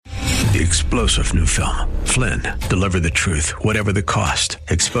the explosive new film, Flynn, Deliver the Truth, Whatever the Cost,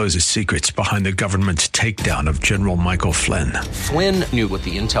 exposes secrets behind the government's takedown of General Michael Flynn. Flynn knew what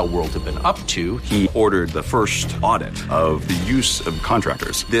the intel world had been up to. He ordered the first audit of the use of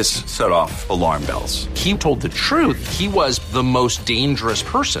contractors. This set off alarm bells. He told the truth. He was the most dangerous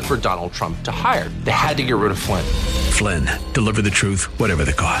person for Donald Trump to hire. They had to get rid of Flynn. Flynn, Deliver the Truth, Whatever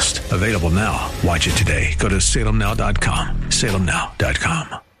the Cost. Available now. Watch it today. Go to salemnow.com.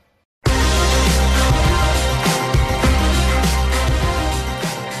 salemnow.com.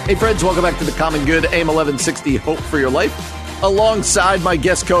 Hey friends, welcome back to The Common Good, AM 1160, Hope for Your Life. Alongside my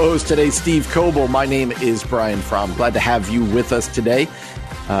guest co-host today, Steve Coble. My name is Brian Fromm. Glad to have you with us today.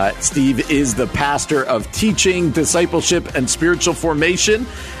 Steve is the pastor of teaching, discipleship, and spiritual formation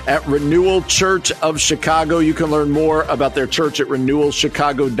at Renewal Church of Chicago. You can learn more about their church at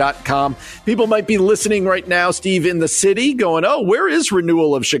renewalchicago.com. People might be listening right now, Steve, in the city going, oh, where is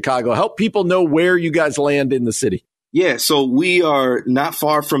Renewal of Chicago? Help people know where you guys land in the city. Yeah, so we are not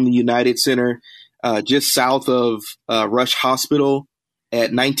far from the United Center, just south of Rush Hospital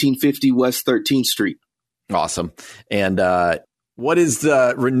at 1950 West 13th Street. Awesome. And what does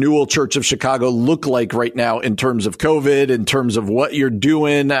the Renewal Church of Chicago look like right now in terms of COVID, in terms of what you're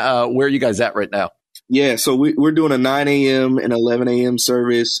doing? Where are you guys at right now? Yeah, so we're doing a 9 a.m. and 11 a.m.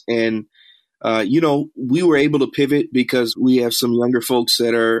 service. And, we were able to pivot because we have some younger folks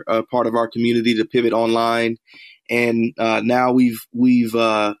that are part of our community to pivot online. And now we've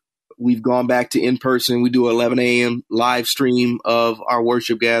gone back to in person. We do 11 a.m. live stream of our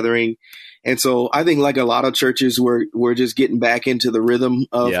worship gathering. And so I think like a lot of churches, we're just getting back into the rhythm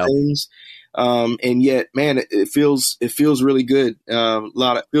of things. And yet, man, it feels really good.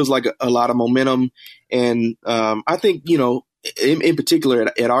 Feels like a lot of momentum. And I think, in particular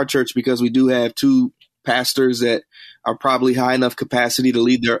at our church, because we do have two pastors that are probably high enough capacity to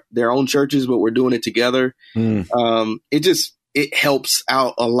lead their own churches, but we're doing it together. It helps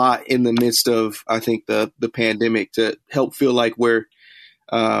out a lot in the midst of, I think, the pandemic to help feel like we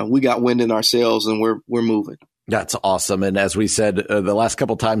got wind in our sails and we're moving. That's awesome. And as we said, the last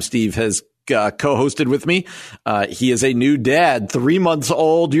couple times Steve has co-hosted with me, he is a new dad, 3 months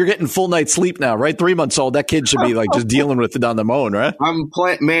old. You're getting full night's sleep now, right? 3 months old. That kid should be like just dealing with it on their own, right?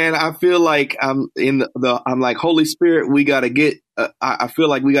 Man, I feel like I'm in I'm like, Holy Spirit, we got to get, I feel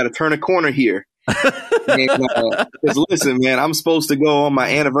like we got to turn a corner here. Because listen, man, I'm supposed to go on my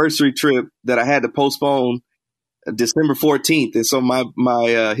anniversary trip that I had to postpone December 14th. And so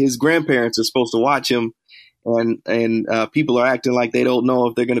his grandparents are supposed to watch him. And people are acting like they don't know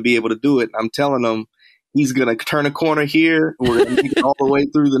if they're going to be able to do it. I'm telling them he's going to turn a corner here. We're going to make it all the way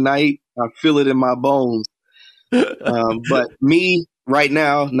through the night. I feel it in my bones. But me right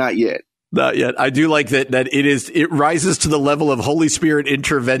now, not yet. Not yet. I do like that it rises to the level of Holy Spirit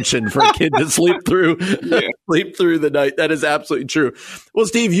intervention for a kid to sleep through the night. That is absolutely true. Well,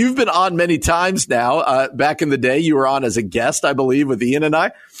 Steve, you've been on many times now. Back in the day, you were on as a guest, I believe, with Ian and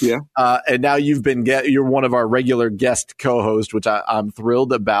I. Yeah. And now you're one of our regular guest co-hosts, which I'm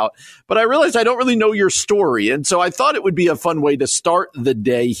thrilled about. But I realized I don't really know your story. And so I thought it would be a fun way to start the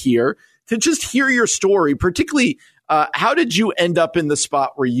day here to just hear your story, particularly how did you end up in the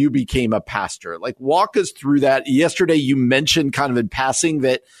spot where you became a pastor? Like, walk us through that. Yesterday, you mentioned kind of in passing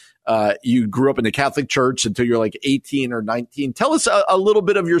that you grew up in the Catholic Church until you're like 18 or 19. Tell us a little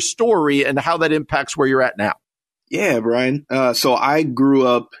bit of your story and how that impacts where you're at now. Yeah, Brian. So I grew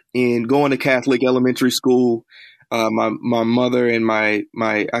up going to Catholic elementary school. My mother and my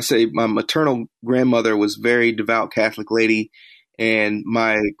maternal grandmother was very devout Catholic lady, and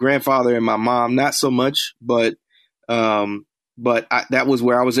my grandfather and my mom, not so much, but that was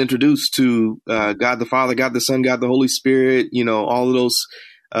where I was introduced to God the Father, God the Son, God the Holy Spirit, all of those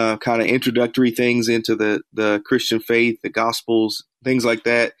kind of introductory things into the Christian faith, the Gospels, things like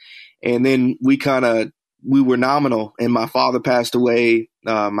that. And then we were nominal, and my father passed away.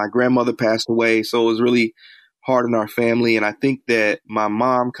 My grandmother passed away. So it was really hard on our family. And I think that my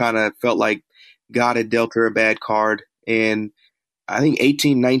mom kind of felt like God had dealt her a bad card. And I think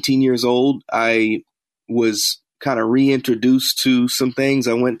 18, 19 years old, I was kind of reintroduced to some things.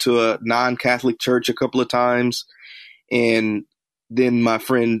 I went to a non-Catholic church a couple of times. And then my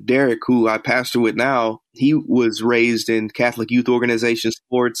friend Derek, who I pastor with now, he was raised in Catholic youth organization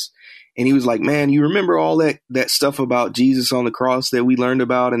sports. And he was like, man, you remember all that stuff about Jesus on the cross that we learned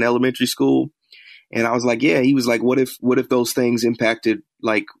about in elementary school? And I was like, yeah. He was like, what if those things impacted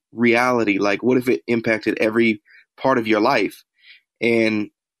like reality? Like, what if it impacted every part of your life?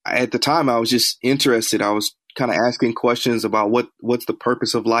 And at the time I was just interested. I was kind of asking questions about what's the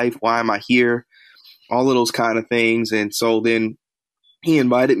purpose of life? Why am I here? All of those kind of things. And so then he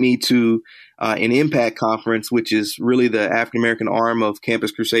invited me to an Impact conference, which is really the African American arm of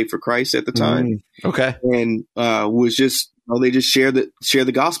Campus Crusade for Christ at the time. Okay. And was just, they just shared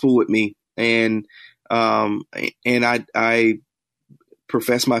the gospel with me. And I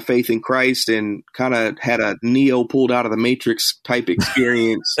professed my faith in Christ and kind of had a Neo pulled out of the Matrix type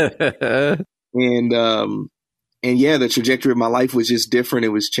experience. And yeah, the trajectory of my life was just different. It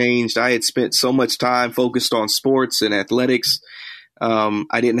was changed. I had spent so much time focused on sports and athletics.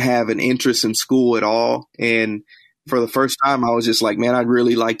 I didn't have an interest in school at all. And for the first time, I was just like, man, I'd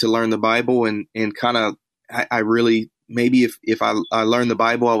really like to learn the Bible and kind of, I really, maybe if I learned the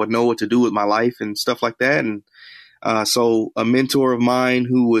Bible, I would know what to do with my life and stuff like that. And so a mentor of mine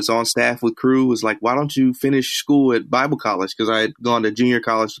who was on staff with Crew was like, why don't you finish school at Bible college? Because I had gone to junior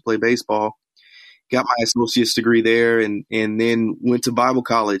college to play baseball. Got my associate's degree there, and then went to Bible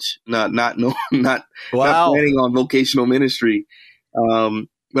college. Not planning on vocational ministry,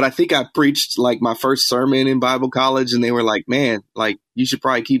 but I think I preached like my first sermon in Bible college, and they were like, "Man, like you should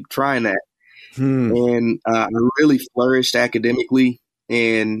probably keep trying that." And I really flourished academically,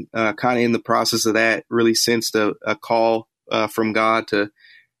 and kind of in the process of that, really sensed a call from God to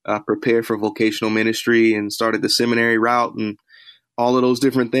prepare for vocational ministry, and started the seminary route and all of those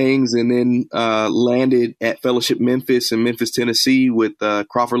different things, and then landed at Fellowship Memphis in Memphis, Tennessee with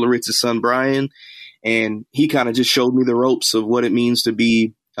Crawford Loritz's son, Brian. And he kind of just showed me the ropes of what it means to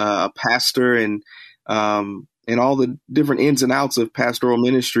be a pastor and all the different ins and outs of pastoral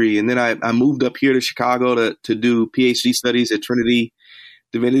ministry. And then I moved up here to Chicago to do PhD studies at Trinity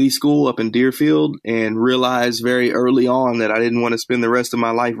Divinity School up in Deerfield, and realized very early on that I didn't want to spend the rest of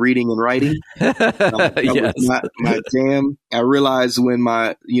my life reading and writing. That was not my jam. I realized when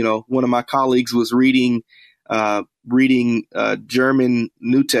one of my colleagues was reading German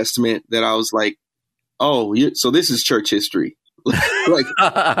New Testament that I was like, oh, so this is church history. Like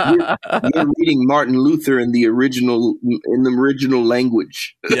you're reading Martin Luther in the original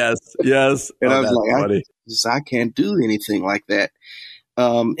language. Yes. And I was like, I can't do anything like that.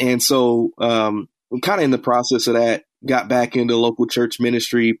 And so, kind of in the process of that, got back into local church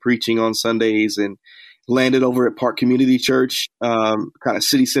ministry, preaching on Sundays, and landed over at Park Community Church, kind of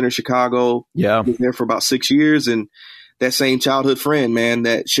city center, Chicago. Yeah. Was there for about 6 years. And that same childhood friend, man,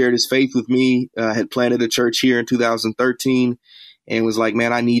 that shared his faith with me, had planted a church here in 2013 and was like,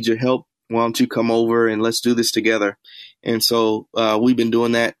 man, I need your help. Why don't you come over and let's do this together? And so, we've been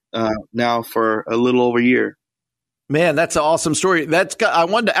doing that, now for a little over a year. Man, that's an awesome story. I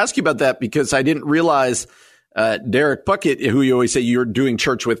wanted to ask you about that because I didn't realize Derek Puckett, who you always say you're doing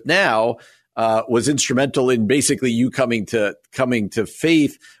church with now, was instrumental in basically you coming to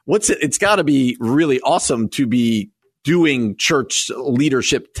faith. It's got to be really awesome to be doing church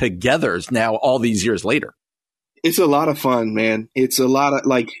leadership together now all these years later. It's a lot of fun, man. It's a lot of,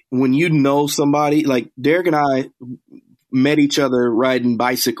 like, when you know somebody, like Derek and I met each other riding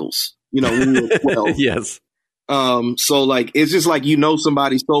bicycles, when we were 12. Yes. So like, it's just like,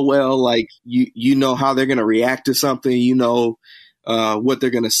 somebody so well, like you know how they're going to react to something, what they're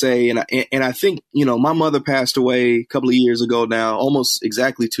going to say. And I think, my mother passed away a couple of years ago now, almost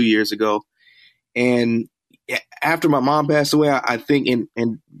exactly 2 years ago. And after my mom passed away, I think,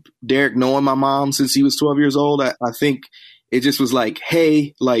 and Derek knowing my mom since he was 12 years old, I think it just was like,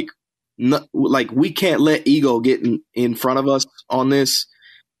 hey, like we can't let ego get in front of us on this.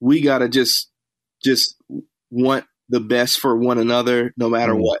 We got to just want the best for one another, no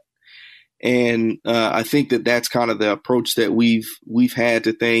matter what. And I think that's kind of the approach that we've had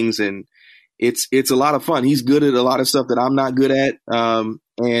to things, and it's a lot of fun. He's good at a lot of stuff that I'm not good at,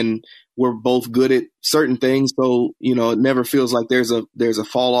 and we're both good at certain things. So it never feels like there's a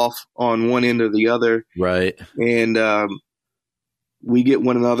fall off on one end or the other, right? And we get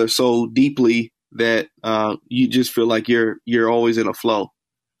one another so deeply that you just feel like you're always in a flow.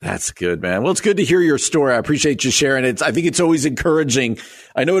 That's good, man. Well, it's good to hear your story. I appreciate you sharing it. I think it's always encouraging.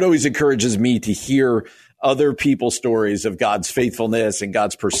 I know it always encourages me to hear other people's stories of God's faithfulness and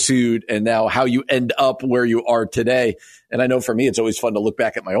God's pursuit, and now how you end up where you are today. And I know for me, it's always fun to look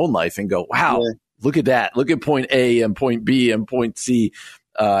back at my own life and go, wow, look at that. Look at point A and point B and point C.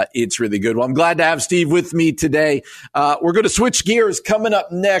 It's really good. Well, I'm glad to have Steve with me today. We're going to switch gears. Coming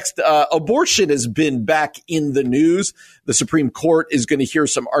up next, abortion has been back in the news. The Supreme Court is going to hear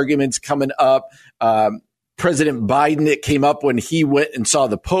some arguments coming up. President Biden, it came up when he went and saw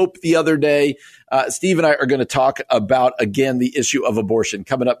the Pope the other day. Steve and I are going to talk about, again, the issue of abortion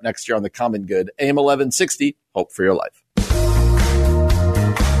coming up next year on The Common Good. AM 1160, Hope for Your Life.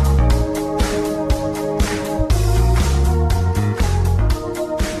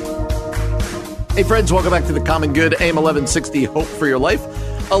 AM Hey, friends, welcome back to The Common Good, AM 1160, Hope for Your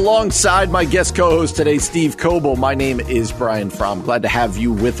Life. Alongside my guest co-host today, Steve Coble, my name is Brian Fromm. Glad to have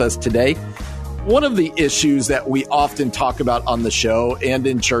you with us today. One of the issues that we often talk about on the show and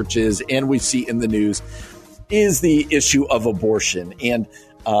in churches and we see in the news is the issue of abortion. And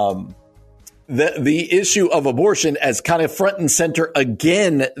the issue of abortion as kind of front and center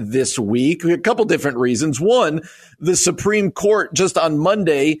again this week. A couple different reasons. One, the Supreme Court just on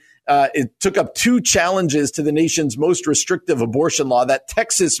Monday it took up two challenges to the nation's most restrictive abortion law, that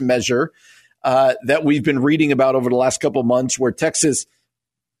Texas measure that we've been reading about over the last couple of months, where Texas,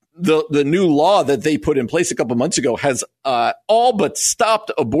 the new law that they put in place a couple of months ago has all but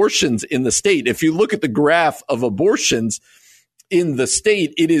stopped abortions in the state. If you look at the graph of abortions in the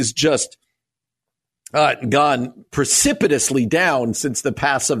state, it is just gone precipitously down since the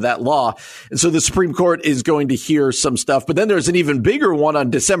pass of that law. And so the Supreme Court is going to hear some stuff. But then there's an even bigger one on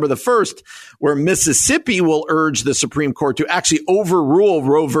December the 1st, where Mississippi will urge the Supreme Court to actually overrule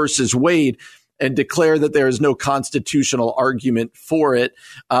Roe versus Wade and declare that there is no constitutional argument for it.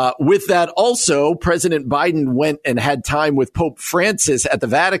 With that also, President Biden went and had time with Pope Francis at the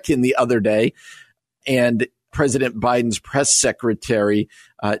Vatican the other day, and President Biden's press secretary,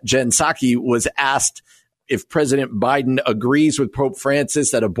 Jen Psaki, was asked if President Biden agrees with Pope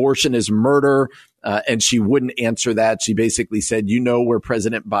Francis that abortion is murder, and she wouldn't answer that. She basically said, you know where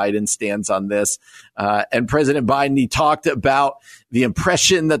President Biden stands on this. And President Biden, he talked about the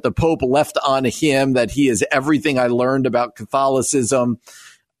impression that the Pope left on him, that he is everything I learned about Catholicism.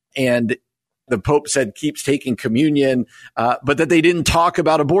 And the Pope said keeps taking communion, but that they didn't talk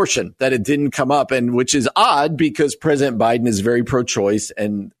about abortion, that it didn't come up, and which is odd because President Biden is very pro-choice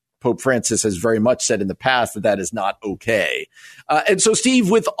and Pope Francis has very much said in the past that that is not okay. And so, Steve,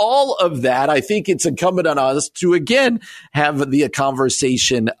 with all of that, I think it's incumbent on us to, again, have the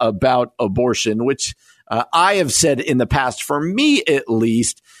conversation about abortion, which I have said in the past, for me at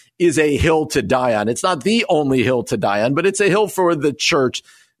least, is a hill to die on. It's not the only hill to die on, but it's a hill for the church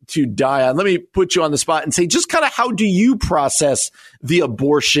to die on. Let me put you on the spot and say, just kind of how do you process the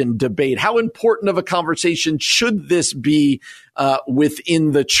abortion debate? How important of a conversation should this be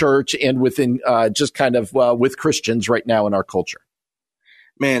within the church and within just kind of with Christians right now in our culture?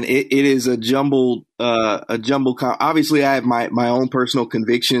 Man, it is a jumbled. Obviously, I have my own personal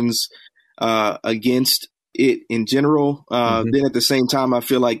convictions against it in general. Then at the same time, I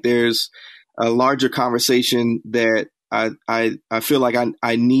feel like there's a larger conversation that I feel like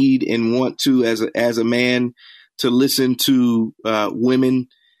I need and want to, as a man, to listen to women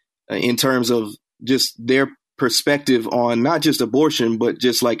in terms of just their perspective on not just abortion, but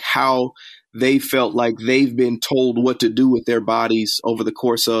just like how they felt like they've been told what to do with their bodies over the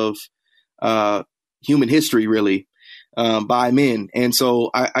course of human history, really, by men. And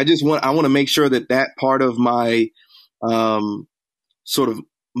so I want to make sure that part of my sort of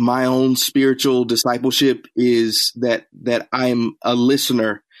my own spiritual discipleship is that I'm a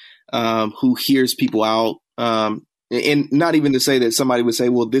listener who hears people out. And not even to say that somebody would say,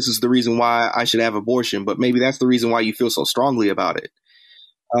 well, this is the reason why I should have abortion, but maybe that's the reason why you feel so strongly about it.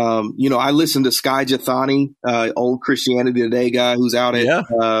 I listened to Sky Jathani, old Christianity Today guy who's out in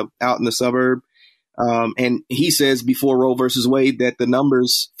the suburb. And he says before Roe versus Wade that the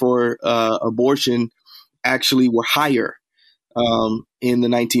numbers for abortion actually were higher in the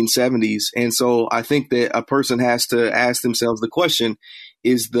 1970s. And so I think that a person has to ask themselves the question,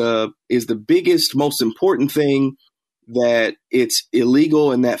 is the biggest, most important thing that it's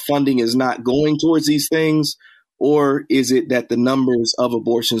illegal and that funding is not going towards these things? Or is it that the numbers of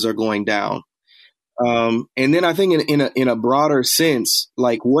abortions are going down? And then I think in a broader sense,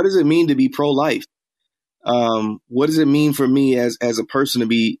 like, what does it mean to be pro-life? What does it mean for me as a person to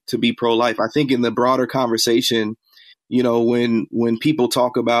be pro-life? I think in the broader conversation, when people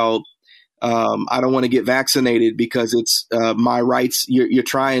talk about, I don't want to get vaccinated because it's my rights, you're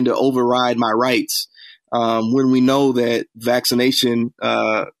trying to override my rights. When we know that vaccination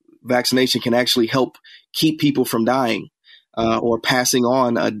can actually help keep people from dying or passing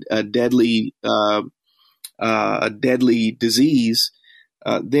on a deadly disease,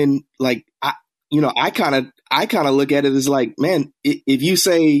 then like I kind of look at it as like, man, if you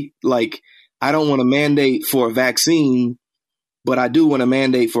say like, I don't want to mandate for a vaccine, but I do want to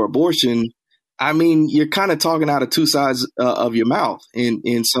mandate for abortion, I mean, you're kind of talking out of two sides of your mouth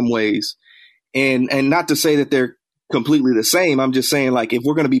in some ways. And not to say that they're completely the same. I'm just saying, like, if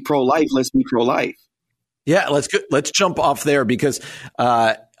we're going to be pro-life, let's be pro-life. Yeah, let's jump off there because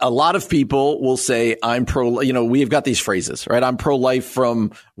a lot of people will say I'm pro. We've got these phrases, right? I'm pro-life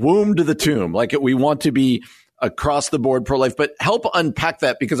from womb to the tomb. Like we want to be across the board pro-life, but help unpack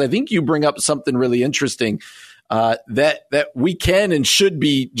that, because I think you bring up something really interesting, that we can and should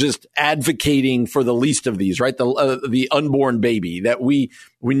be just advocating for the least of these, right? The unborn baby, that we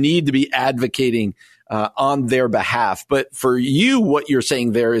need to be advocating on their behalf. But for you, what you're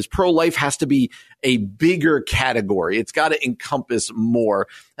saying there is pro-life has to be a bigger category. It's got to encompass more.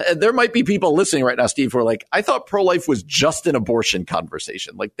 There might be people listening right now, Steve, who are like, I thought pro-life was just an abortion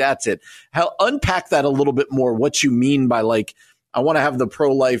conversation. Like, that's it. Unpack that a little bit more, what you mean by, like, I want to have the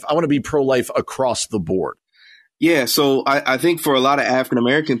pro-life, I want to be pro-life across the board. Yeah, so I think for a lot of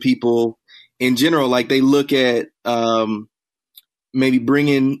African-American people in general, like, they look at maybe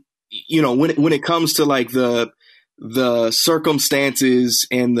bringing, when it comes to like the circumstances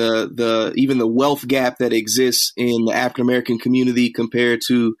and even the wealth gap that exists in the African-American community compared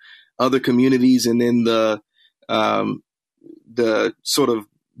to other communities, and then the sort of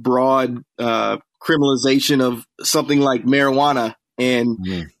broad criminalization of something like marijuana. And,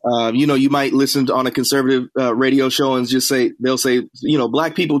 you might listen on a conservative radio show and they'll say,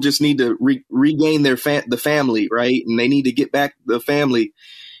 Black people just need to regain the family, right? And they need to get back the family.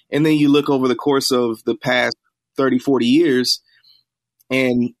 And then you look over the course of the past 30, 40 years,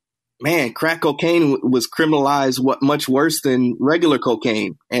 and man, crack cocaine was criminalized much worse than regular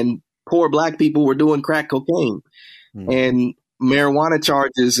cocaine. And poor Black people were doing crack cocaine. And marijuana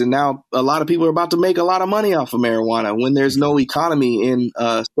charges, and now a lot of people are about to make a lot of money off of marijuana when there's no economy in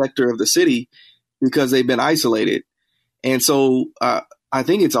a sector of the city because they've been isolated. And so I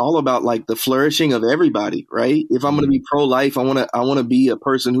think it's all about like the flourishing of everybody, right? If I'm going to be pro-life, I want to be a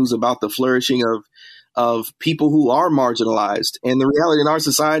person who's about the flourishing of people who are marginalized. And the reality in our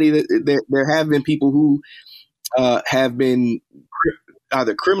society that there have been people who have been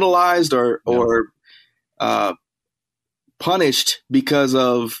either criminalized or punished because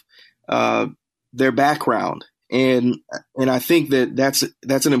of their background. And I think that's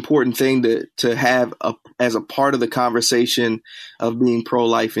an important thing to have as a part of the conversation of being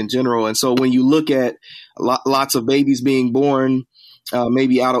pro-life in general. And so when you look at lots of babies being born,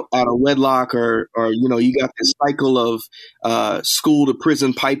 maybe out of wedlock, or you got this cycle of school to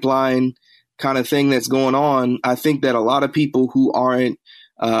prison pipeline kind of thing that's going on, I think that a lot of people who aren't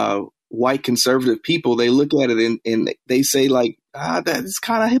white conservative people, they look at it and they say like, that's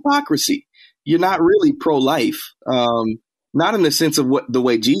kind of hypocrisy. You're not really pro-life, not in the sense of the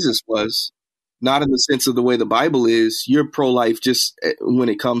way Jesus was, not in the sense of the way the Bible is. You're pro-life just when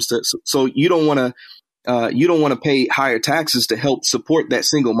it comes to, so you don't want to pay higher taxes to help support that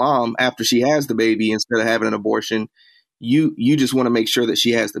single mom after she has the baby instead of having an abortion. You just want to make sure that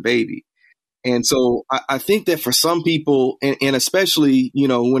she has the baby. And so I think that for some people, and especially,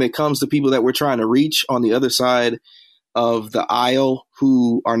 when it comes to people that we're trying to reach on the other side of the aisle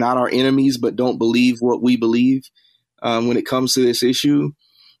who are not our enemies but don't believe what we believe when it comes to this issue,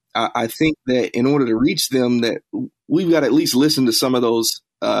 I think that in order to reach them, that we've got to at least listen to some of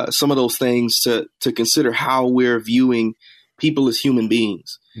those things to consider how we're viewing people as human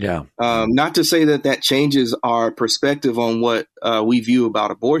beings. Yeah. Not to say that changes our perspective on what we view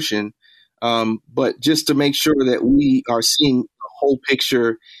about abortion, but just to make sure that we are seeing the whole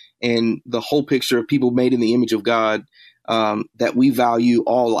picture and the whole picture of people made in the image of God, that we value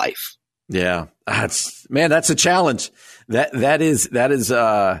all life. Yeah, that's a challenge. That is.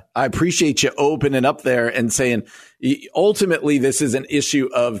 I appreciate you opening up there and saying, ultimately, this is an issue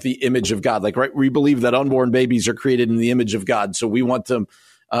of the image of God. Like, right, we believe that unborn babies are created in the image of God, so we want them.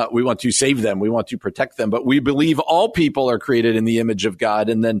 We want to save them. We want to protect them. But we believe all people are created in the image of God,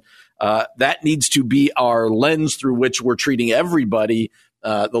 and then that needs to be our lens through which we're treating everybody.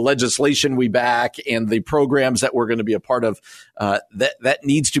 The legislation we back and the programs that we're going to be a part of, that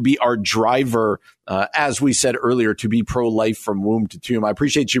needs to be our driver, as we said earlier, to be pro-life from womb to tomb. I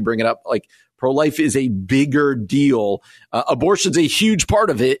appreciate you bringing it up. Like, pro-life is a bigger deal. Abortion's a huge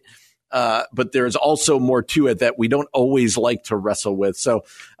part of it, but there's also more to it that we don't always like to wrestle with. So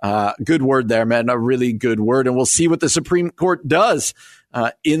good word there, man. A really good word. And we'll see what the Supreme Court does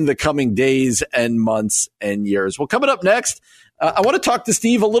in the coming days and months and years. Well, coming up next, I want to talk to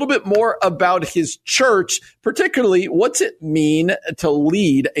Steve a little bit more about his church, particularly what's it mean to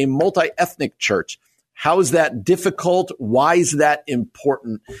lead a multi-ethnic church? How is that difficult? Why is that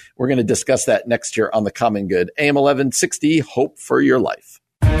important? We're going to discuss that next year on The Common Good. AM 1160, Hope for Your Life.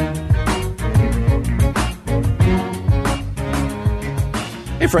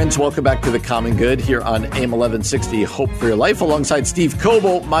 Hey friends, welcome back to The Common Good here on AM 1160, Hope for Your Life, alongside Steve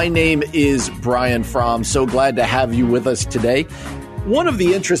Coble. My name is Brian Fromm. So glad to have you with us today. One of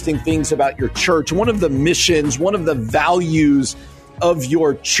the interesting things about your church, one of the missions, one of the values of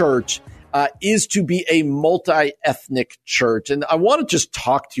your church is to be a multi-ethnic church. And I want to just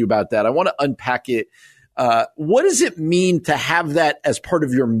talk to you about that. I want to unpack it. What does it mean to have that as part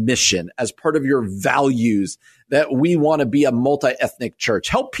of your mission, as part of your values, that we want to be a multi-ethnic church?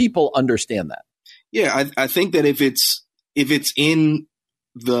 Help people understand that. Yeah, I think that if it's in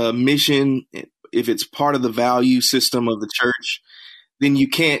the mission, if it's part of the value system of the church, then you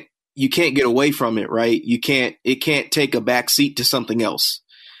can't get away from it, right? It can't take a back seat to something else.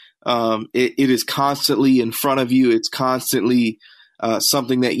 It is constantly in front of you. It's constantly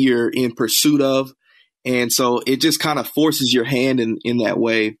something that you're in pursuit of. And so it just kind of forces your hand in that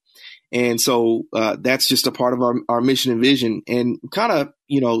way. And so that's just a part of our mission and vision. And kind of,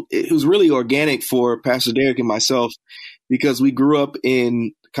 it was really organic for Pastor Derek and myself because we grew up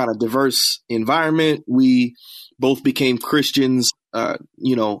in kind of diverse environment. We both became Christians,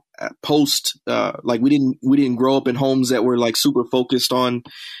 post, like we didn't grow up in homes that were like super focused on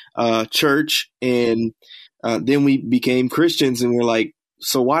church. And then we became Christians and we're like,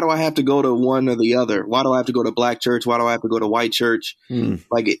 so why do I have to go to one or the other? Why do I have to go to black church? Why do I have to go to white church?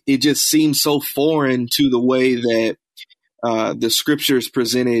 Like it just seems so foreign to the way that the scriptures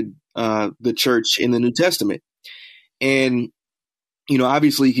presented the church in the New Testament. And,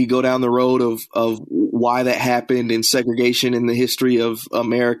 obviously you could go down the road of why that happened and segregation in the history of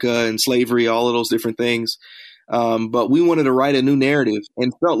America and slavery, all of those different things. But we wanted to write a new narrative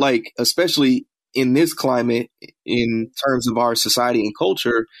and felt like, especially in this climate, in terms of our society and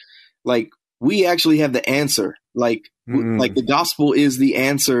culture, like we actually have the answer. Like the gospel is the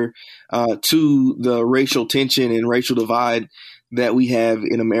answer to the racial tension and racial divide that we have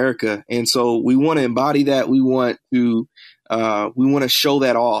in America. And so we want to embody that. We want to show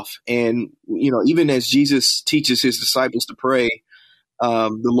that off. And, even as Jesus teaches his disciples to pray,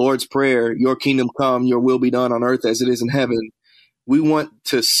 the Lord's Prayer, your kingdom come, your will be done on earth as it is in heaven. We want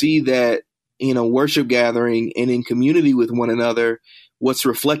to see that in a worship gathering and in community with one another, what's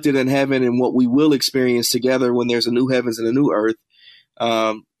reflected in heaven and what we will experience together when there's a new heavens and a new earth,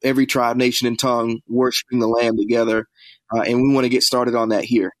 every tribe, nation, and tongue worshiping the Lamb together. And we want to get started on that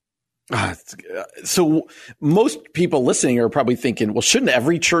here. So most people listening are probably thinking, well, shouldn't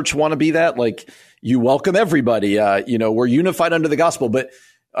every church want to be that? Like you welcome everybody, we're unified under the gospel, but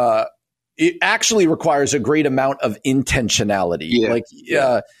it actually requires a great amount of intentionality.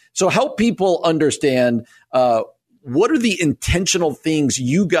 Yeah. So help people understand what are the intentional things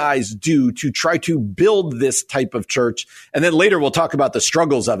you guys do to try to build this type of church? And then later we'll talk about the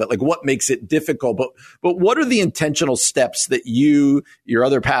struggles of it, like what makes it difficult. But what are the intentional steps that you, your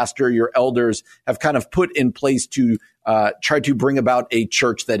other pastor, your elders have kind of put in place to try to bring about a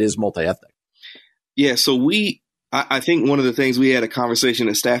church that is multi-ethnic? Yeah, so I think one of the things, we had a conversation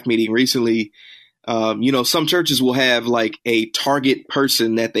at a staff meeting recently. Some churches will have like a target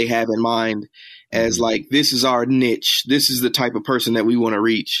person that they have in mind as like, this is our niche. This is the type of person that we want to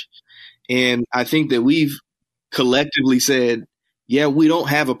reach. And I think that we've collectively said, yeah, we don't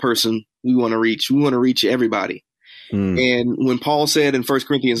have a person we want to reach. We want to reach everybody. And when Paul said in 1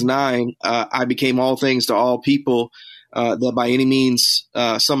 Corinthians 9, I became all things to all people, that by any means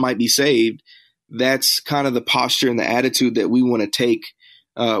some might be saved. That's kind of the posture and the attitude that we want to take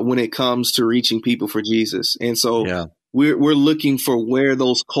when it comes to reaching people for Jesus. And so we're looking for where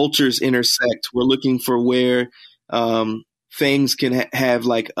those cultures intersect. We're looking for where things can have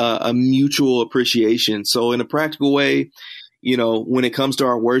like a mutual appreciation. So in a practical way, when it comes to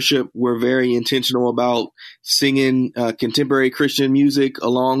our worship, we're very intentional about singing contemporary Christian music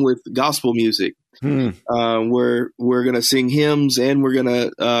along with gospel music. We're gonna sing hymns, and we're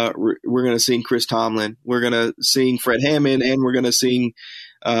gonna sing Chris Tomlin. We're gonna sing Fred Hammond, and we're gonna sing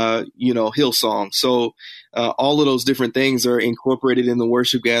Hillsong. So all of those different things are incorporated in the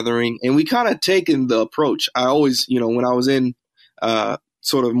worship gathering, and we kind of taken the approach. I always, when I was in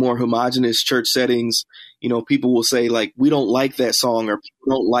sort of more homogenous church settings, people will say like, we don't like that song, or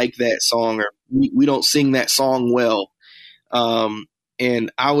people don't like that song, or we don't sing that song well.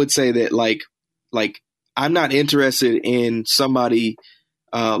 And I would say that like I'm not interested in somebody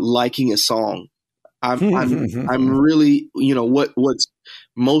liking a song. I'm really, what's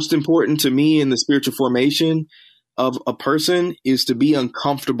most important to me in the spiritual formation of a person is to be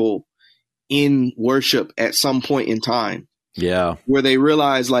uncomfortable in worship at some point in time. Yeah. Where they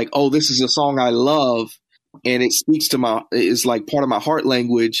realize like, oh, this is a song I love and it speaks to it's like part of my heart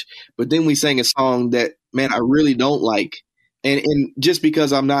language. But then we sang a song that, man, I really don't like. And just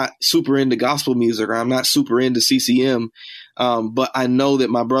because I'm not super into gospel music, or I'm not super into CCM, but I know that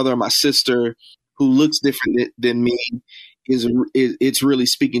my brother or my sister who looks different than me it's really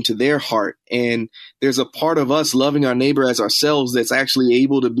speaking to their heart. And there's a part of us loving our neighbor as ourselves that's actually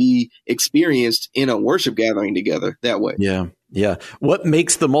able to be experienced in a worship gathering together that way. Yeah. Yeah. What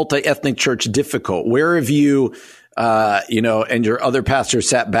makes the multi-ethnic church difficult? Where have you, and your other pastors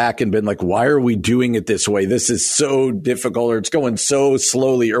sat back and been like, why are we doing it this way? This is so difficult, or it's going so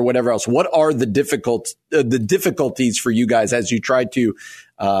slowly, or whatever else. What are the difficulties for you guys as you try to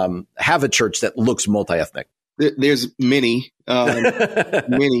have a church that looks multi-ethnic? There's many,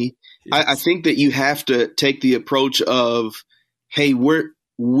 many. I think that you have to take the approach of, hey,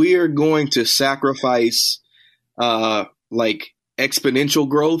 we're going to sacrifice like exponential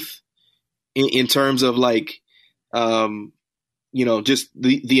growth in terms of like, just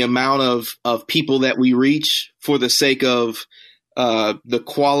the amount of people that we reach for the sake of the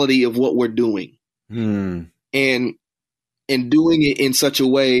quality of what we're doing, and doing it in such a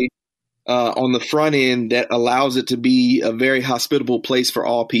way on the front end that allows it to be a very hospitable place for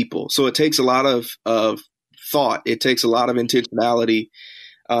all people. So it takes a lot of thought. It takes a lot of intentionality.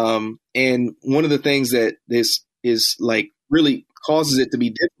 And one of the things that this is like really causes it to be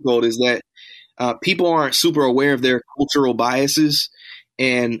difficult is that people aren't super aware of their cultural biases.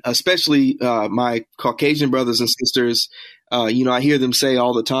 And especially my Caucasian brothers and sisters, I hear them say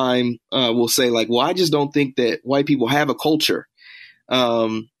all the time, will say like, well, I just don't think that white people have a culture.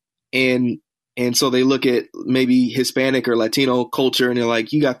 And so they look at maybe Hispanic or Latino culture and they're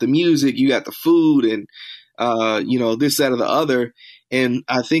like, you got the music, you got the food, and, this, that, or the other. And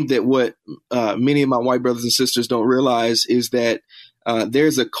I think that what many of my white brothers and sisters don't realize is that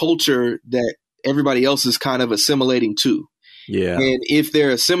there's a culture that everybody else is kind of assimilating to. Yeah. And if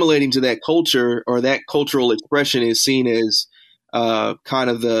they're assimilating to that culture, or that cultural expression is seen as kind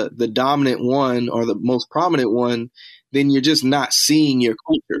of the dominant one or the most prominent one, then you're just not seeing your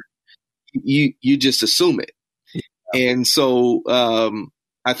culture. You just assume it. Yeah. And so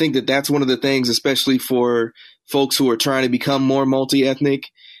I think that that's one of the things, especially for folks who are trying to become more multi-ethnic.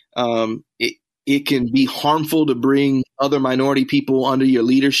 It can be harmful to bring other minority people under your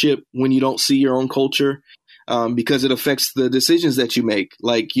leadership when you don't see your own culture, because it affects the decisions that you make.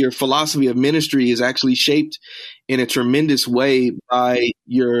 Like your philosophy of ministry is actually shaped in a tremendous way by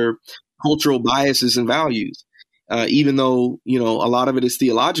your cultural biases and values. Even though, a lot of it is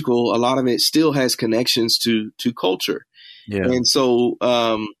theological, a lot of it still has connections to culture. Yeah. And so,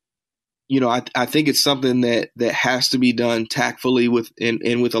 I think it's something that has to be done tactfully with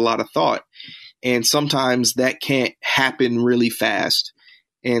a lot of thought. And sometimes that can't happen really fast.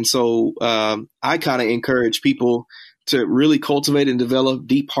 And so I kind of encourage people to really cultivate and develop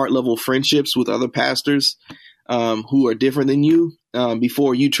deep heart level friendships with other pastors who are different than you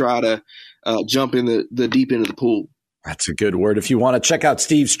before you try to jump in the deep end of the pool. That's a good word. If you want to check out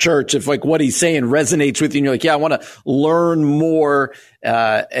Steve's church, if like what he's saying resonates with you and you're like, yeah, I want to learn more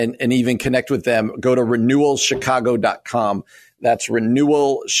and even connect with them, go to renewalchicago.com. That's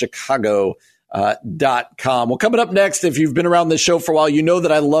renewalchicago.com. Well, coming up next, if you've been around this show for a while, you know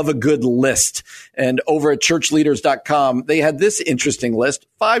that I love a good list. And over at churchleaders.com, they had this interesting list: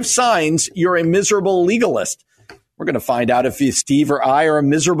 5 signs you're a miserable legalist. We're going to find out if Steve or I are a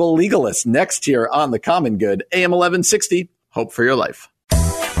miserable legalist next here on The Common Good, AM 1160, Hope for Your Life.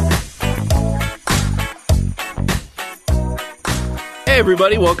 Hey,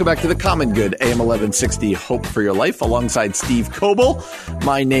 everybody. Welcome back to The Common Good, AM 1160, Hope for Your Life, alongside Steve Coble.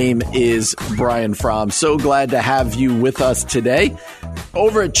 My name is Brian Fromm. So glad to have you with us today.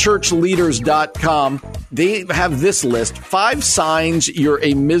 Over at churchleaders.com, they have this list: 5 signs you're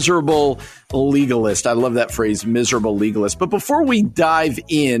a miserable legalist. I love that phrase, miserable legalist. But before we dive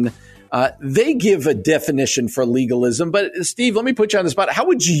in, they give a definition for legalism. But Steve, let me put you on the spot. How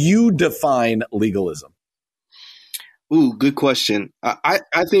would you define legalism? Ooh, good question. I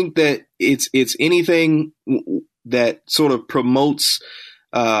think that it's anything that sort of promotes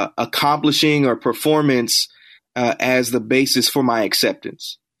accomplishing or performance as the basis for my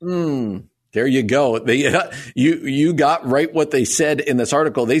acceptance. There you go. You got right what they said in this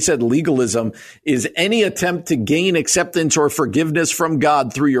article. They said legalism is any attempt to gain acceptance or forgiveness from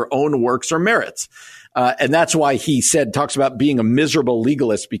God through your own works or merits. And that's why he talks about being a miserable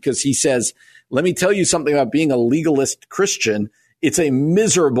legalist, because he says, let me tell you something about being a legalist Christian. It's a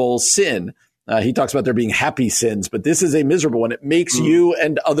miserable sin. He talks about there being happy sins, but this is a miserable one. It makes you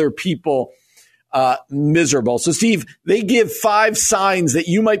and other people miserable. So, Steve, they give 5 signs that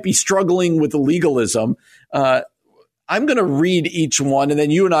you might be struggling with legalism. I'm going to read each one, and then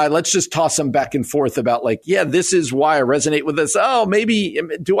you and I, let's just toss them back and forth about like, yeah, this is why I resonate with this. Oh, maybe,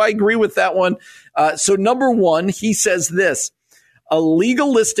 do I agree with that one? So number 1, he says this: a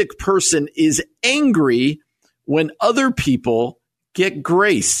legalistic person is angry when other people get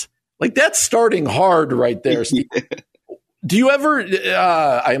grace. Like, that's starting hard right there, Steve. Do you ever,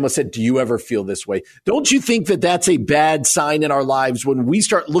 I almost said, do you ever feel this way? Don't you think that that's a bad sign in our lives when we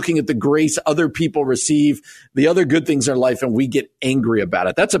start looking at the grace other people receive, the other good things in our life, and we get angry about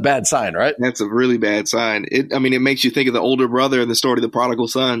it? That's a bad sign, right? That's a really bad sign. It makes you think of the older brother in the story of the prodigal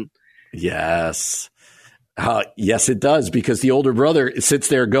son. Yes. Yes, it does, because the older brother sits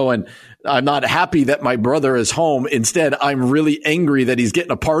there going, I'm not happy that my brother is home. Instead, I'm really angry that he's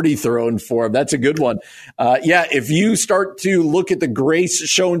getting a party thrown for him. That's a good one. If you start to look at the grace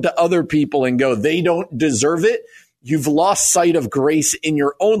shown to other people and go, they don't deserve it, you've lost sight of grace in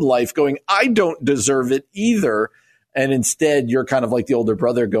your own life, going, I don't deserve it either. And instead, you're kind of like the older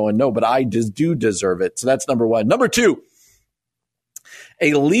brother going, no, but I just do deserve it. So that's number one. Number two,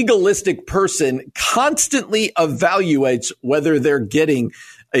 a legalistic person constantly evaluates whether they're getting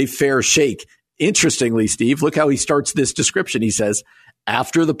a fair shake. Interestingly, Steve, look how he starts this description. He says,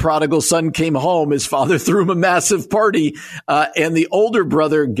 after the prodigal son came home, his father threw him a massive party, and the older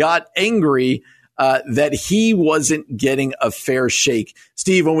brother got angry that he wasn't getting a fair shake.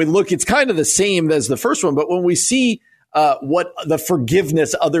 Steve, when we look, it's kind of the same as the first one, but when we see what the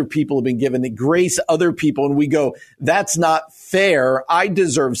forgiveness other people have been given, the grace other people, and we go, that's not fair, I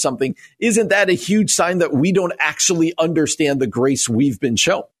deserve something. Isn't that a huge sign that we don't actually understand the grace we've been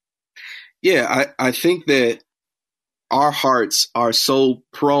shown? Yeah, I think that our hearts are so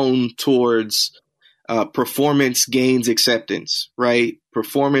prone towards performance gains acceptance, right?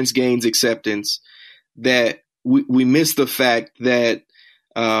 Performance gains acceptance, that we miss the fact that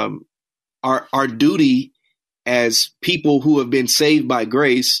our duty as people who have been saved by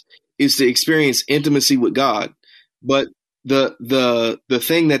grace is to experience intimacy with God. But the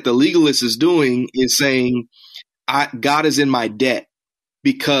thing that the legalist is doing is saying, God is in my debt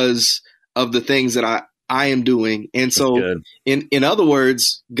because of the things that I am doing. And so in other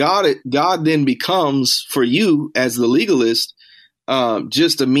words, God then becomes, for you as the legalist,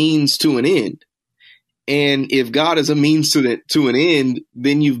 just a means to an end. And if God is a means to an end,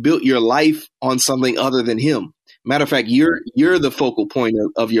 then you've built your life on something other than him. Matter of fact, you're the focal point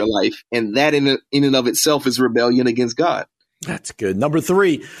of your life. And that in and of itself is rebellion against God. That's good. Number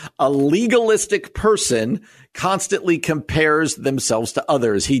three, a legalistic person constantly compares themselves to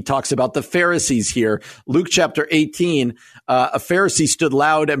others. He talks about the Pharisees here. Luke chapter 18, a Pharisee stood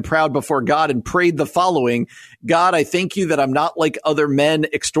loud and proud before God and prayed the following: God, I thank you that I'm not like other men,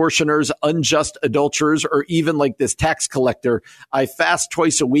 extortioners, unjust adulterers, or even like this tax collector. I fast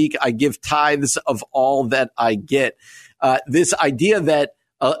twice a week. I give tithes of all that I get. This idea that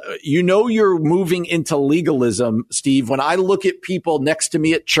you're moving into legalism, Steve, when I look at people next to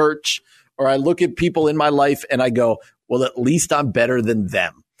me at church, or I look at people in my life and I go, well, at least I'm better than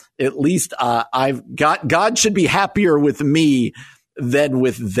them. At least God should be happier with me than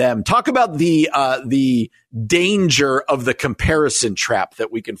with them. Talk about the danger of the comparison trap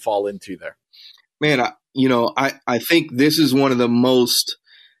that we can fall into there. Man, I think this is one of the most,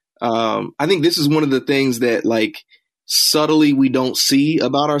 I think this is one of the things that, like, subtly we don't see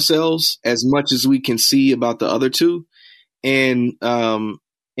about ourselves as much as we can see about the other two. And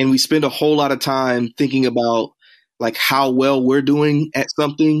we spend a whole lot of time thinking about, like, how well we're doing at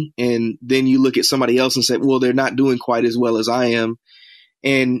something. And then you look at somebody else and say, well, they're not doing quite as well as I am.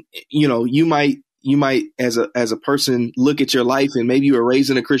 And, you might as a person look at your life, and maybe you were raised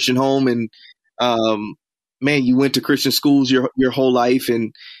in a Christian home, and, man, you went to Christian schools your whole life.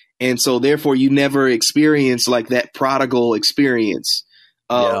 And so therefore you never experienced like that prodigal experience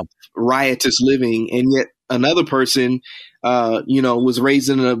of riotous living. And yet another person, was raised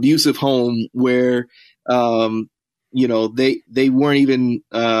in an abusive home where, they weren't even,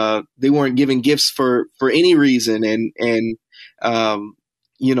 they weren't given gifts for any reason. And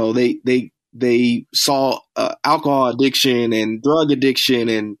they saw alcohol addiction and drug addiction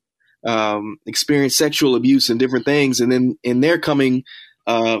and experienced sexual abuse and different things. And they're coming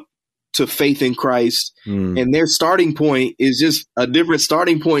to faith in Christ, and their starting point is just a different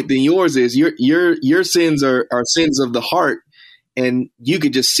starting point than yours is. Your sins are sins of the heart, and you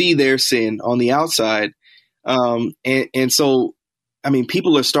could just see their sin on the outside. And so, I mean,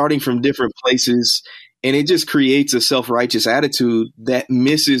 people are starting from different places, and it just creates a self-righteous attitude that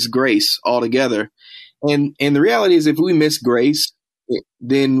misses grace altogether. And the reality is, if we miss grace,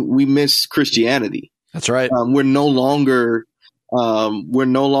 then we miss Christianity. That's right. We're no longer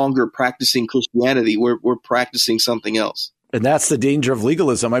practicing Christianity. We're practicing something else. And that's the danger of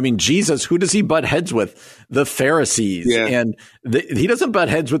legalism. I mean, Jesus, who does he butt heads with? The Pharisees. Yeah. And he doesn't butt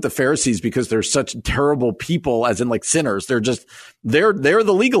heads with the Pharisees because they're such terrible people, as in like sinners. They're the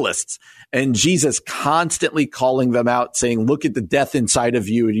legalists. and Jesus constantly calling them out, saying, look at the death inside of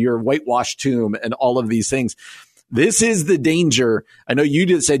you and your whitewashed tomb and all of these things. This is the danger. I know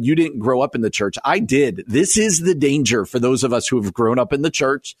you said you didn't grow up in the church. I did. This is the danger for those of us who have grown up in the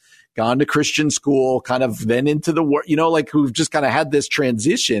church, gone to Christian school, kind of then into the world, like who've just kind of had this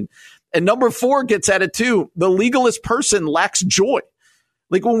transition. And number 4 gets at it too. The legalist person lacks joy.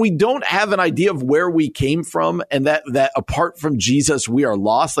 Like when we don't have an idea of where we came from and that apart from Jesus, we are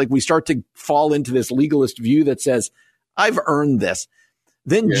lost. Like we start to fall into this legalist view that says, I've earned this.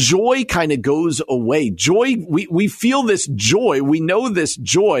 Then joy kind of goes away. Joy, we feel this joy. We know this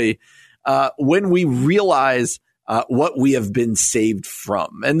joy when we realize what we have been saved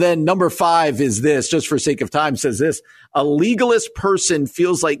from. And then number 5 is this, just for sake of time, says this: a legalist person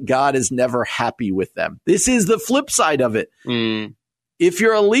feels like God is never happy with them. This is the flip side of it. If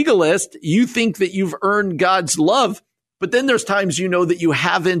you're a legalist, you think that you've earned God's love, but then there's times that you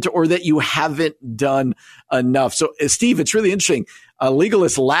haven't, or that you haven't done enough. So, Steve, it's really interesting. A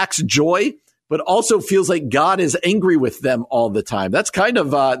legalist lacks joy, but also feels like God is angry with them all the time. That's kind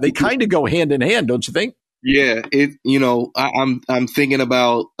of they kind of go hand in hand, don't you think? Yeah, I'm thinking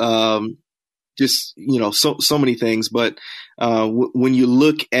about just so many things, but when you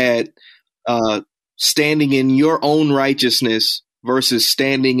look at standing in your own righteousness versus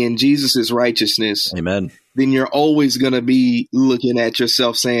standing in Jesus's righteousness, amen, then you're always going to be looking at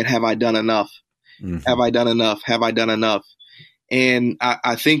yourself saying, have I done enough? Mm-hmm. Have I done enough? Have I done enough? And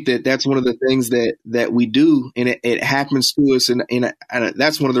I think that that's one of the things that we do, and it happens to us. And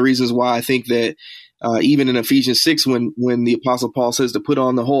that's one of the reasons why I think that even in Ephesians 6, when the Apostle Paul says to put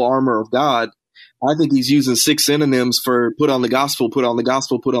on the whole armor of God, I think he's using 6 synonyms for put on the gospel, put on the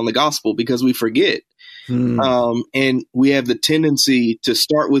gospel, put on the gospel, because we forget. And we have the tendency to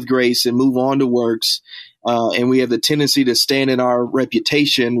start with grace and move on to works. And we have the tendency to stand in our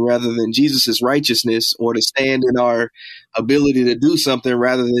reputation rather than Jesus's righteousness, or to stand in our ability to do something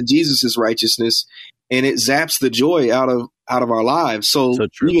rather than Jesus's righteousness. And it zaps the joy out of our lives. So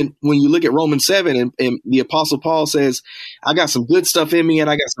even when you look at Romans 7 and the Apostle Paul says, I got some good stuff in me and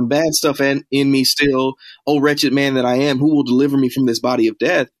I got some bad stuff in me still. Oh, wretched man that I am, who will deliver me from this body of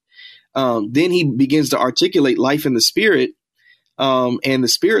death? Then he begins to articulate life in the Spirit. And the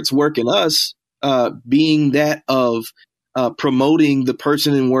Spirit's work in us, being that of promoting the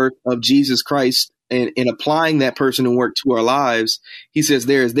person and work of Jesus Christ and applying that person and work to our lives. He says,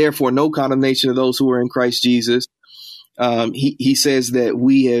 there is therefore no condemnation of those who are in Christ Jesus. He says that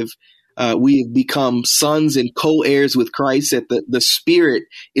we have become sons and co-heirs with Christ, that the Spirit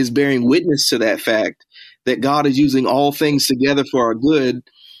is bearing witness to that fact, that God is using all things together for our good,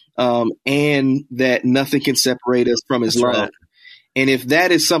 and that nothing can separate us from his love. Right. And if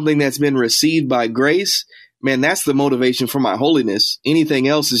that is something that's been received by grace, man, that's the motivation for my holiness. Anything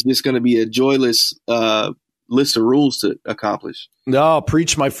else is just going to be a joyless list of rules to accomplish. No,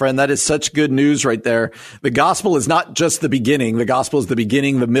 preach, my friend. That is such good news right there. The gospel is not just the beginning. The gospel is the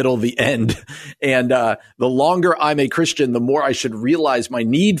beginning, the middle, the end. And the longer I'm a Christian, the more I should realize my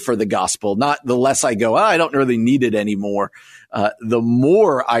need for the gospel, not the less I go, I don't really need it anymore. The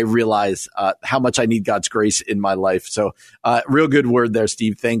more I realize how much I need God's grace in my life. So real good word there,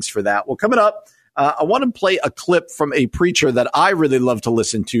 Steve. Thanks for that. Well, coming up, I want to play a clip from a preacher that I really love to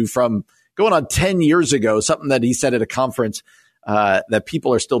listen to from going on 10 years ago, something that he said at a conference that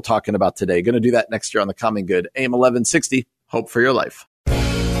people are still talking about today. Going to do that next year on The Common Good. AM 1160, Hope for Your Life.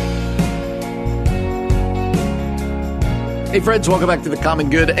 Hey, friends, welcome back to The Common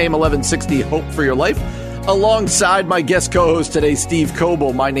Good. AM 1160, Hope for Your Life. Alongside my guest co-host today, Steve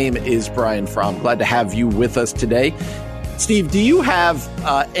Coble. My name is Brian Fromm. Glad to have you with us today. Steve, do you have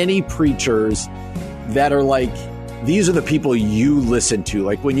any preachers that are like, these are the people you listen to?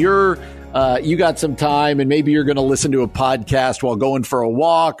 Like when you're you got some time and maybe you're going to listen to a podcast while going for a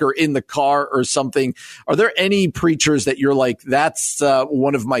walk or in the car or something. Are there any preachers that you're like, that's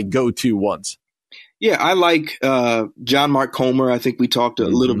one of my go-to ones? Yeah, I like John Mark Comer. I think we talked a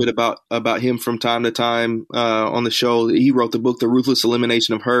little bit about him from time to time on the show. He wrote the book, The Ruthless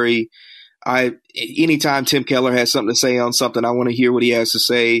Elimination of Hurry. Anytime Tim Keller has something to say on something, I want to hear what he has to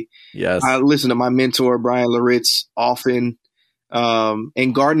say. Yes. I listen to my mentor, Brian Laritz, often.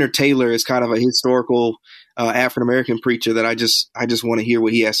 And Gardner Taylor is kind of a historical African-American preacher that I just want to hear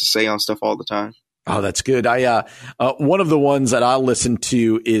what he has to say on stuff all the time. Oh, that's good. One of the ones that I listen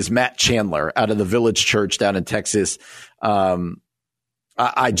to is Matt Chandler out of the Village Church down in Texas.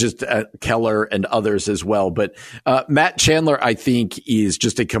 I just, Keller and others as well. But Matt Chandler, I think, is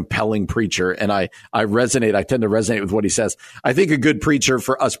just a compelling preacher. And I tend to resonate with what he says. I think a good preacher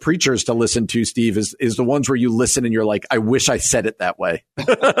for us preachers to listen to, Steve, is the ones where you listen and you're like, I wish I said it that way.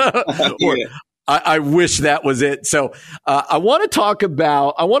 Or, Yeah. I wish that was it. So I want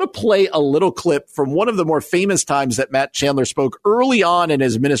to play a little clip from one of the more famous times that Matt Chandler spoke early on in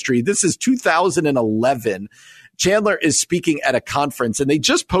his ministry. This is 2011. Chandler is speaking at a conference, and they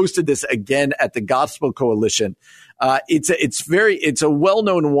just posted this again at the Gospel Coalition. It's a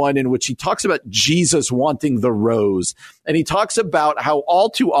well-known one in which he talks about Jesus wanting the rose. And he talks about how all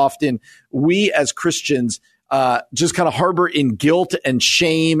too often we as Christians just kind of harbor in guilt and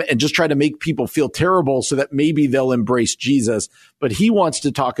shame and just try to make people feel terrible so that maybe they'll embrace Jesus. But he wants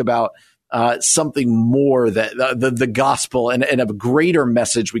to talk about something more, that the gospel and a greater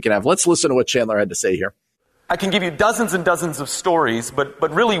message we can have. Let's listen to what Chandler had to say here. I can give you dozens and dozens of stories, but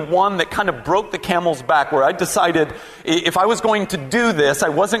really one that kind of broke the camel's back, where I decided if I was going to do this, I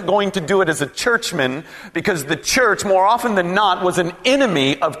wasn't going to do it as a churchman, because the church, more often than not, was an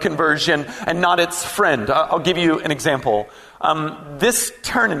enemy of conversion and not its friend. I'll give you an example. This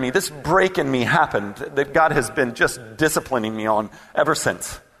turn in me, this break in me happened that God has been just disciplining me on ever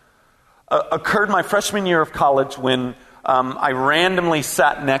since. Occurred my freshman year of college when I randomly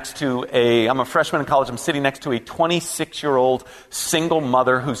sat next to I'm a freshman in college, I'm sitting next to a 26-year-old single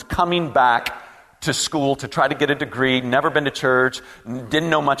mother who's coming back to school to try to get a degree, never been to church,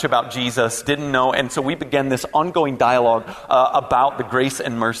 didn't know much about Jesus, and so we began this ongoing dialogue about the grace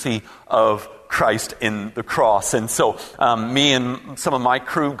and mercy of Christ in the cross. And so me and some of my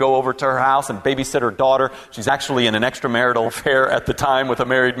crew go over to her house and babysit her daughter. She's actually in an extramarital affair at the time with a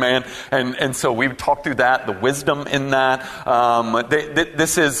married man. And so we talk through that, the wisdom in that.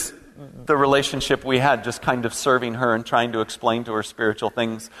 This is the relationship we had, just kind of serving her and trying to explain to her spiritual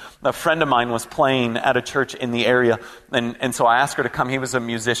things. A friend of mine was playing at a church in the area, and so I asked her to come. He was a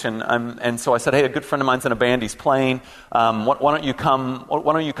musician, and so I said, hey, a good friend of mine's in a band, he's playing. Why don't you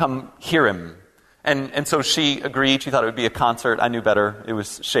come hear him? And so she agreed. She thought it would be a concert. I knew better. It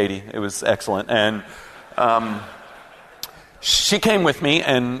was shady. It was excellent. And she came with me,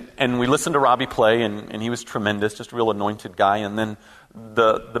 and we listened to Robbie play, and he was tremendous, just a real anointed guy. And then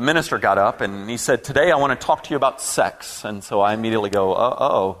the minister got up, and he said, today I want to talk to you about sex. And so I immediately go,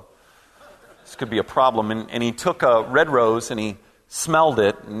 uh-oh, this could be a problem. And he took a red rose, and he smelled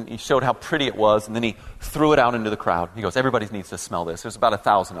it, and he showed how pretty it was, and then he threw it out into the crowd. He goes, everybody needs to smell this. There's about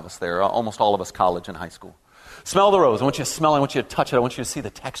 1,000 of us there, almost all of us college and high school. Smell the rose. I want you to smell it. I want you to touch it. I want you to see the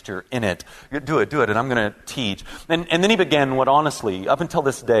texture in it. Do it, and I'm going to teach. And then he began what honestly, up until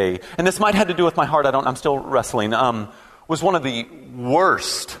this day, and this might have to do with my heart, I'm still wrestling, was one of the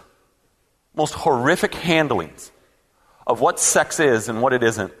worst, most horrific handlings of what sex is and what it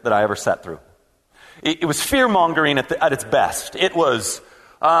isn't that I ever sat through. It was fear-mongering at its best. It was,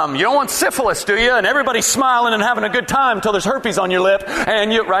 you don't want syphilis, do you? And everybody's smiling and having a good time until there's herpes on your lip,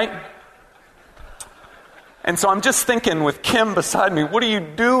 right? And so I'm just thinking with Kim beside me, what are you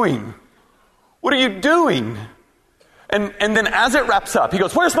doing? What are you doing? And then as it wraps up, he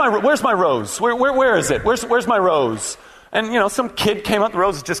goes, where's my rose? Where is it? Where's my rose? And, some kid came up, the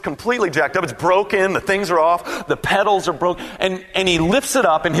rose is just completely jacked up. It's broken, the things are off, the petals are broken. And he lifts it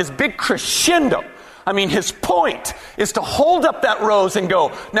up, and his big crescendo, his point is to hold up that rose and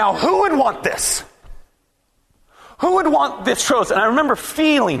go, now who would want this? Who would want this rose? And I remember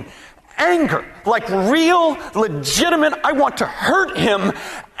feeling anger, like real, legitimate, I want to hurt him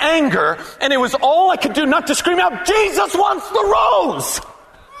anger. And it was all I could do not to scream out, Jesus wants the rose.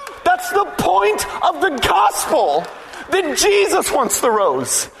 That's the point of the gospel, that Jesus wants the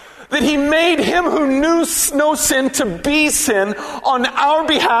rose. That he made him who knew no sin to be sin on our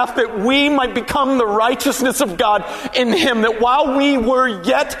behalf, that we might become the righteousness of God in him. That while we were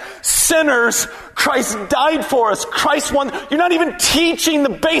yet sinners, Christ died for us. Christ won. You're not even teaching the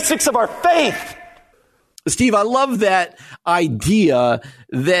basics of our faith. Steve, I love that idea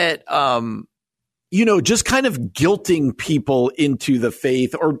that, just kind of guilting people into the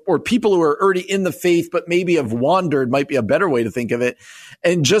faith, or people who are already in the faith but maybe have wandered, might be a better way to think of it,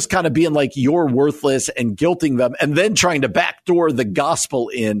 and just kind of being like, you're worthless, and guilting them, and then trying to backdoor the gospel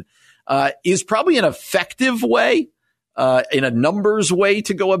in is probably an effective way, in a numbers way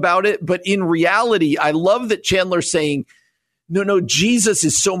to go about it. But in reality, I love that Chandler's saying, no, Jesus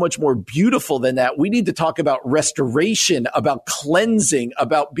is so much more beautiful than that. We need to talk about restoration, about cleansing,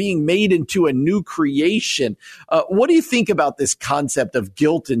 about being made into a new creation. What do you think about this concept of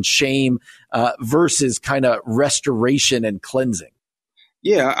guilt and shame versus kind of restoration and cleansing?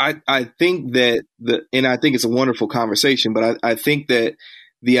 Yeah, I think that and I think it's a wonderful conversation, but I think that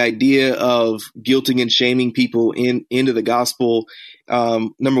the idea of guilting and shaming people into the gospel,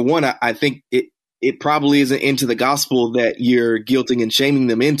 number one, I think it probably isn't into the gospel that you're guilting and shaming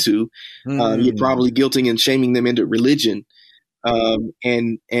them into. You're probably guilting and shaming them into religion,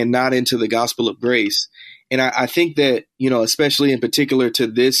 and not into the gospel of grace. And I think that, especially in particular to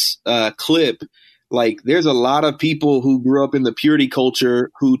this clip, like there's a lot of people who grew up in the purity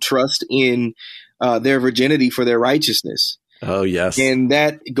culture who trust in their virginity for their righteousness. Oh, yes. And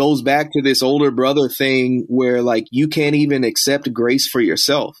that goes back to this older brother thing where like you can't even accept grace for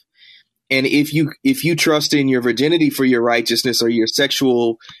yourself. And if you trust in your virginity for your righteousness or your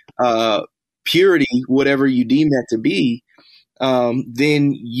sexual purity, whatever you deem that to be,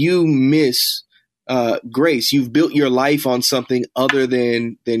 then you miss grace. You've built your life on something other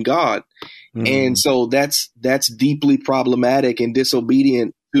than God. And so that's deeply problematic and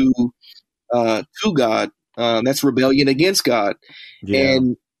disobedient to God. That's rebellion against God. Yeah.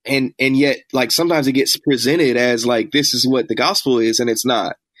 And yet, like, sometimes it gets presented as like, this is what the gospel is, and it's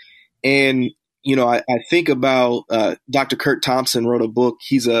not. And, I think about Dr. Kurt Thompson wrote a book.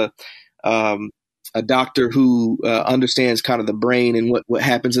 He's a doctor who understands kind of the brain and what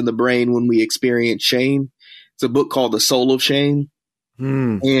happens in the brain when we experience shame. It's a book called The Soul of Shame.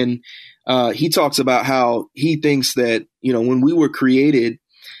 And he talks about how he thinks that, when we were created,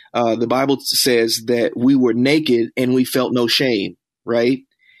 the Bible says that we were naked and we felt no shame, right?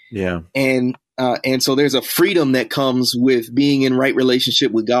 Yeah. And so there's a freedom that comes with being in right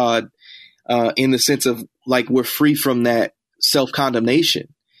relationship with God, in the sense of like we're free from that self-condemnation.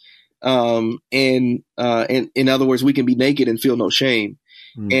 And in other words, we can be naked and feel no shame.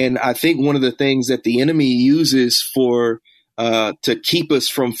 And I think one of the things that the enemy uses to keep us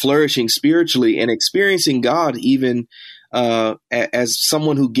from flourishing spiritually and experiencing God, even as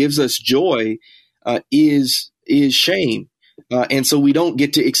someone who gives us joy, is shame. And so we don't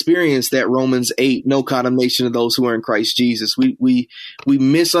get to experience that Romans 8, no condemnation of those who are in Christ Jesus. We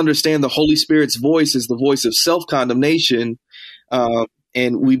misunderstand the Holy Spirit's voice as the voice of self-condemnation.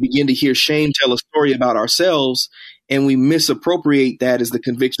 And we begin to hear shame tell a story about ourselves, and we misappropriate that as the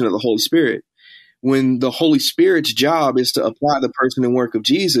conviction of the Holy Spirit. When the Holy Spirit's job is to apply the person and work of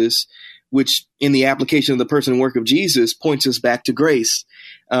Jesus, which in the application of the person and work of Jesus points us back to grace.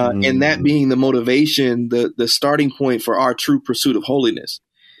 And that being the motivation, the starting point for our true pursuit of holiness.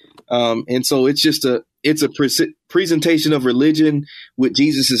 And so it's just a presentation of religion with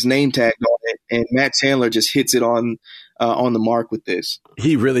Jesus's name tag on it. And Matt Chandler just hits it on the mark with this.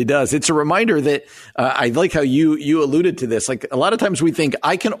 He really does. It's a reminder that I like how you alluded to this. Like a lot of times we think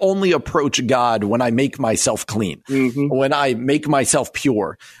I can only approach God when I make myself clean, when I make myself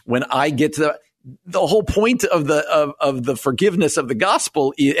pure, when I get to the whole point of the forgiveness of the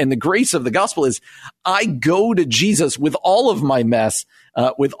gospel and the grace of the gospel is I go to Jesus with all of my mess,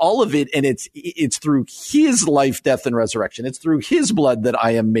 with all of it. And it's through his life, death, and resurrection. It's through his blood that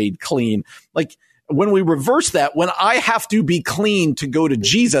I am made clean. Like when we reverse that, when I have to be clean to go to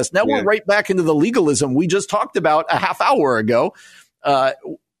Jesus, now we're right back into the legalism we just talked about a half hour ago,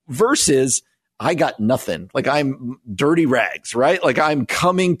 versus I got nothing. Like I'm dirty rags, right? Like I'm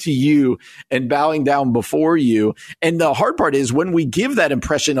coming to you and bowing down before you. And the hard part is when we give that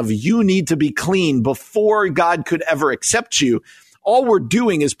impression of you need to be clean before God could ever accept you, all we're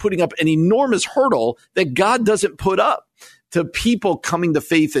doing is putting up an enormous hurdle that God doesn't put up to people coming to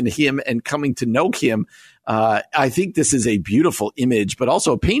faith in him and coming to know him. I think this is a beautiful image, but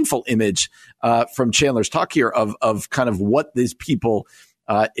also a painful image from Chandler's talk here of kind of what these people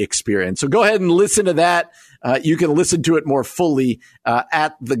experience. So go ahead and listen to that. You can listen to it more fully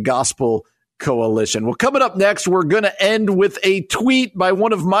at the Gospel Coalition. Well, coming up next, we're going to end with a tweet by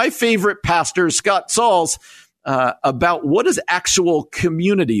one of my favorite pastors, Scott Sauls, about what does actual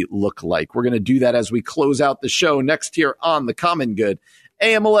community look like. We're going to do that as we close out the show next here on The Common Good,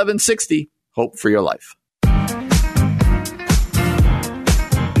 AM 1160, Hope for Your Life.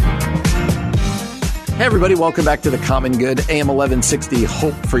 Hey, everybody. Welcome back to The Common Good, AM 1160,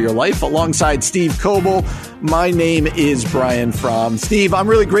 Hope for Your Life, alongside Steve Coble. My name is Brian Fromm. Steve, I'm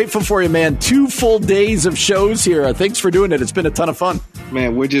really grateful for you, man. 2 full days of shows here. Thanks for doing it. It's been a ton of fun.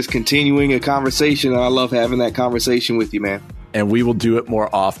 Man, we're just continuing a conversation, and I love having that conversation with you, man. And we will do it more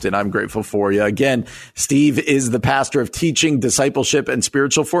often. I'm grateful for you. Again, Steve is the pastor of teaching, discipleship, and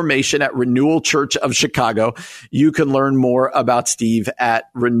spiritual formation at Renewal Church of Chicago. You can learn more about Steve at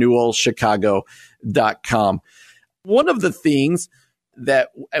renewalchicago.com. One of the things that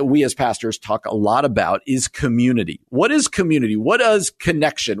we as pastors talk a lot about is community. What is community? What does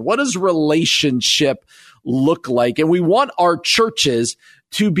connection? What does relationship look like? And we want our churches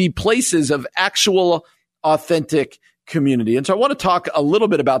to be places of actual, authentic community. And so I want to talk a little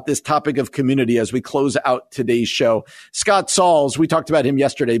bit about this topic of community as we close out today's show. Scott Sauls, we talked about him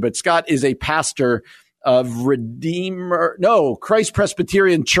yesterday, but Scott is a pastor of Christ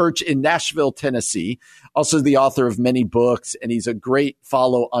Presbyterian Church in Nashville, Tennessee. Also the author of many books, and he's a great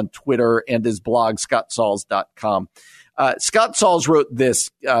follow on Twitter and his blog, scottsauls.com. Scott Sauls wrote this,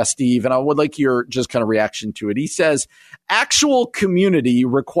 Steve, and I would like your just kind of reaction to it. He says, actual community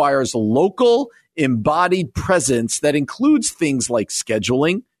requires local embodied presence that includes things like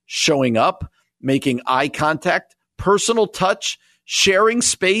scheduling, showing up, making eye contact, personal touch, sharing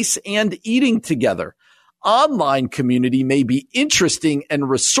space, and eating together. Online community may be interesting and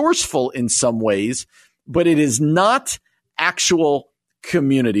resourceful in some ways, but it is not actual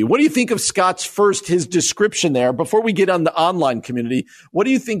community. What do you think of Scott's his description there? Before we get on the online community, what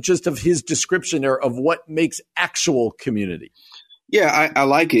do you think just of his description there of what makes actual community? Yeah, I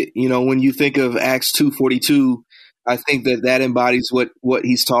like it. You know, when you think of Acts 2:42, I think that embodies what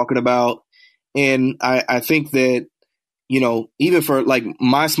he's talking about. And I think that, you know, even for like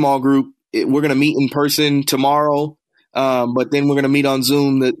my small group, we're going to meet in person tomorrow, but then we're going to meet on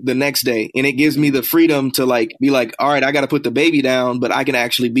Zoom the next day. And it gives me the freedom to be like, all right, I got to put the baby down, but I can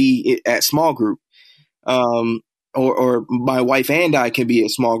actually be at small group. Or my wife and I can be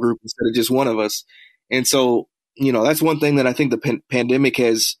at small group instead of just one of us. And so, you know, that's one thing that I think the pandemic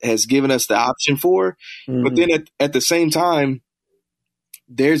has given us the option for. Mm-hmm. But then at the same time,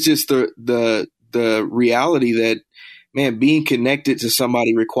 there's just the reality that, man, being connected to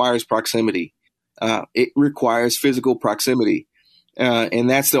somebody requires proximity. It requires physical proximity. And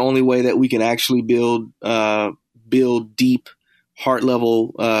that's the only way that we can actually build deep heart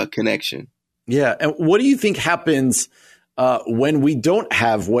level connection. Yeah. And what do you think happens when we don't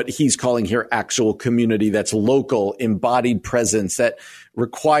have what he's calling here actual community that's local, embodied presence that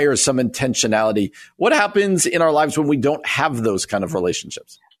requires some intentionality? What happens in our lives when we don't have those kind of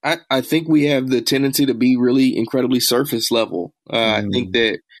relationships? I think we have the tendency to be really incredibly surface level. I think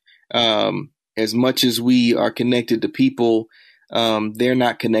that as much as we are connected to people, they're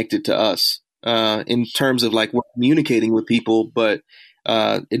not connected to us in terms of like we're communicating with people, but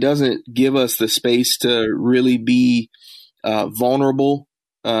it doesn't give us the space to really be vulnerable,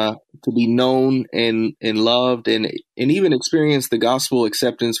 to be known and loved and even experience the gospel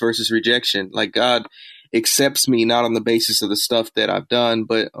acceptance versus rejection. Like God accepts me not on the basis of the stuff that I've done,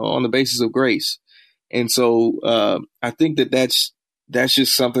 but on the basis of grace. And so I think that's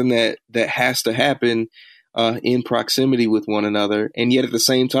just something that has to happen in proximity with one another. And yet at the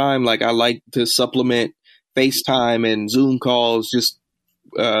same time, like I like to supplement FaceTime and Zoom calls just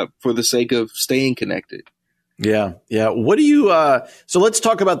for the sake of staying connected. Yeah. Yeah. What do you, so let's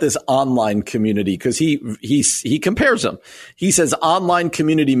talk about this online community because he compares them. He says online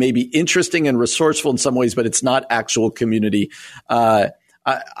community may be interesting and resourceful in some ways, but it's not actual community. So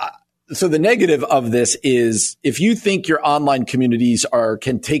the negative of this is if you think your online communities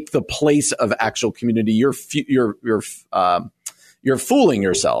can take the place of actual community, you're fooling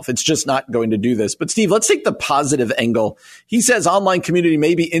yourself. It's just not going to do this. But Steve, let's take the positive angle. He says online community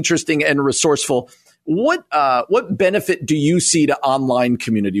may be interesting and resourceful. What benefit do you see to online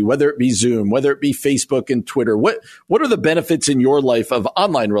community, whether it be Zoom, whether it be Facebook and Twitter? What are the benefits in your life of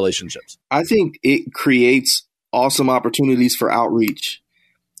online relationships? I think it creates awesome opportunities for outreach.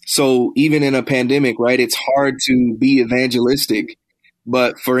 So even in a pandemic, right, it's hard to be evangelistic.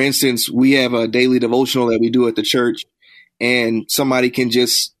 But for instance, we have a daily devotional that we do at the church, and somebody can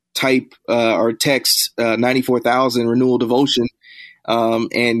just type or text 94,000 renewal devotion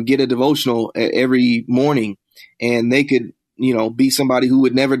and get a devotional every morning, and they could, you know, be somebody who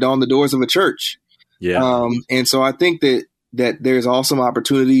would never don the doors of a church. Yeah. And so I think that there's awesome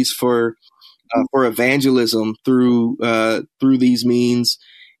opportunities for evangelism through these means.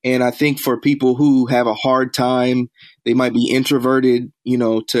 And I think for people who have a hard time, they might be introverted, you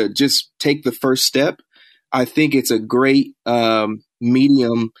know, to just take the first step. I think it's a great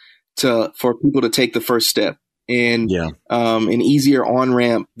medium for people to take the first step. And an easier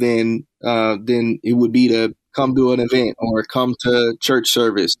on-ramp than it would be to come to an event or come to church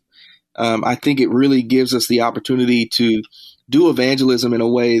service. I think it really gives us the opportunity to do evangelism in a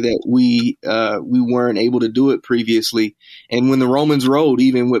way that we weren't able to do it previously. And when the Romans road,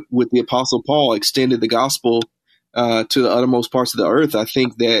 even with the Apostle Paul, extended the gospel to the uttermost parts of the earth, I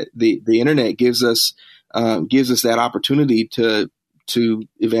think that the internet gives us that opportunity to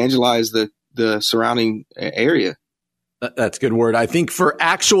evangelize the surrounding area. That's a good word. I think for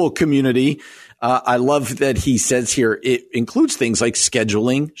actual community, I love that he says here it includes things like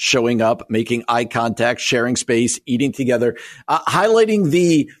scheduling, showing up, making eye contact, sharing space, eating together, highlighting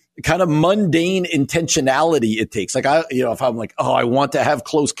the kind of mundane intentionality it takes. Like if I'm like, I want to have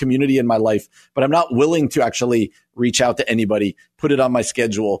close community in my life, but I'm not willing to actually reach out to anybody, put it on my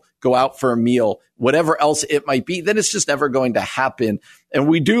schedule, go out for a meal, whatever else it might be, then it's just never going to happen. And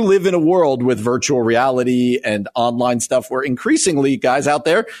we do live in a world with virtual reality and online stuff where increasingly, guys out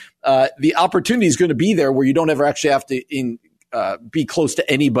there, the opportunity is going to be there where you don't ever actually have to be close to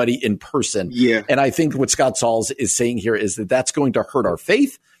anybody in person. Yeah. And I think what Scott Sauls is saying here is that that's going to hurt our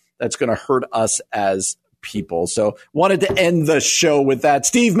faith. That's going to hurt us as people. So wanted to end the show with that.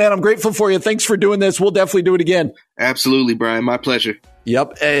 Steve, man, I'm grateful for you. Thanks for doing this. We'll definitely do it again. Absolutely, Brian. My pleasure.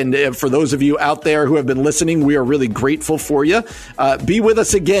 Yep. And for those of you out there who have been listening, we are really grateful for you. Be with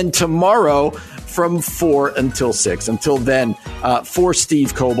us again tomorrow from 4 until 6. Until then, for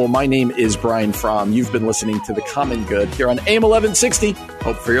Steve Coble, my name is Brian Fromm. You've been listening to The Common Good here on AM 1160.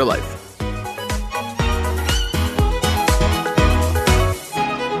 Hope for your life.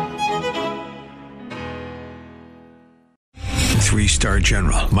 3-star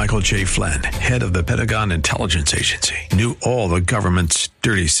General Michael J. Flynn, head of the Pentagon Intelligence Agency, knew all the government's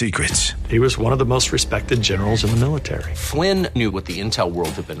dirty secrets. He was one of the most respected generals in the military. Flynn knew what the intel world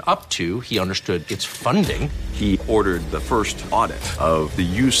had been up to. He understood its funding. He ordered the first audit of the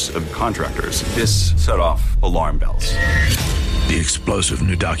use of contractors. This set off alarm bells. The explosive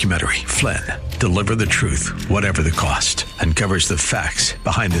new documentary, Flynn, Deliver the Truth, Whatever the Cost, uncovers the facts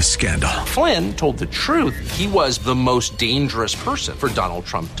behind this scandal. Flynn told the truth. He was the most dangerous person for Donald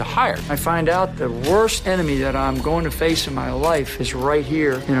Trump to hire. I find out the worst enemy that I'm going to face in my life is right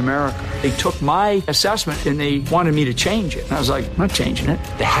here in America. They took my assessment and they wanted me to change it. And I was like, I'm not changing it.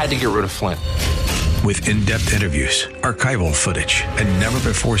 They had to get rid of Flynn. With in-depth interviews, archival footage, and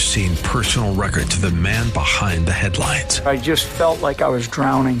never-before-seen personal records of the man behind the headlines. I just felt like I was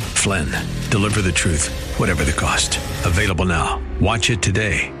drowning. Flynn, Deliver the Truth, Whatever the Cost. Available now. Watch it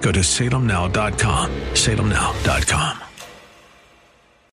today. Go to salemnow.com. salemnow.com.